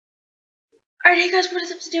Alright, hey guys, what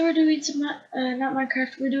is up? Today we're doing some, not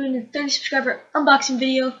Minecraft, we're doing a 30 subscriber unboxing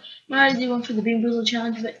video. I already did one for the BeanBoozled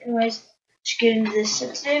challenge, but anyways, let's get into this.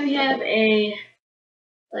 So today we have a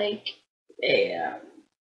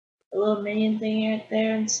little minion thing right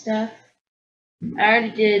there and stuff. I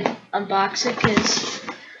already did unbox it because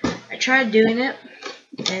I tried doing it,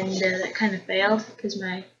 and that kind of failed because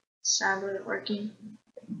my sound wasn't working.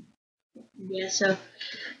 Yeah, so,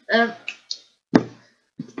 let's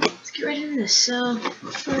get right into this. So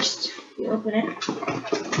first, we open it.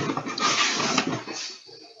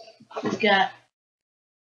 We've got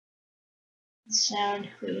the sound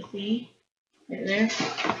little thingy right there.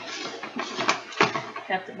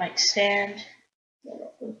 Got the mic stand.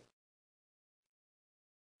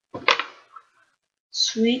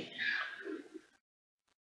 Sweet.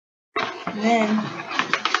 And then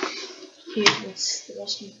here's the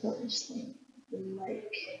most important thing, the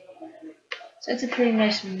mic. So that's a pretty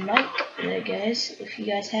nice mic there, guys. If you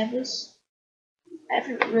guys have this, I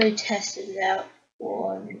haven't really tested it out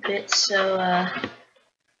one bit, so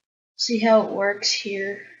see how it works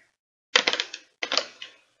here.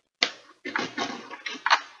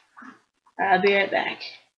 I'll be right back.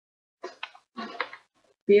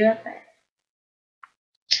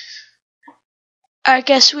 Alright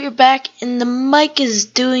guys, we're back and the mic is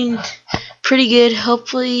doing pretty good.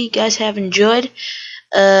 Hopefully you guys have enjoyed.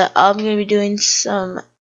 I'm going to be doing some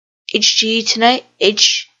HSG tonight.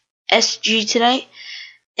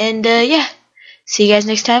 And yeah, see you guys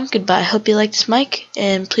next time. Goodbye. Hope you like this mic,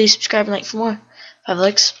 and please subscribe and like for more. 5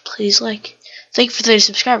 likes, please like. Thank you for 30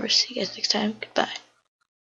 subscribers. See you guys next time. Goodbye.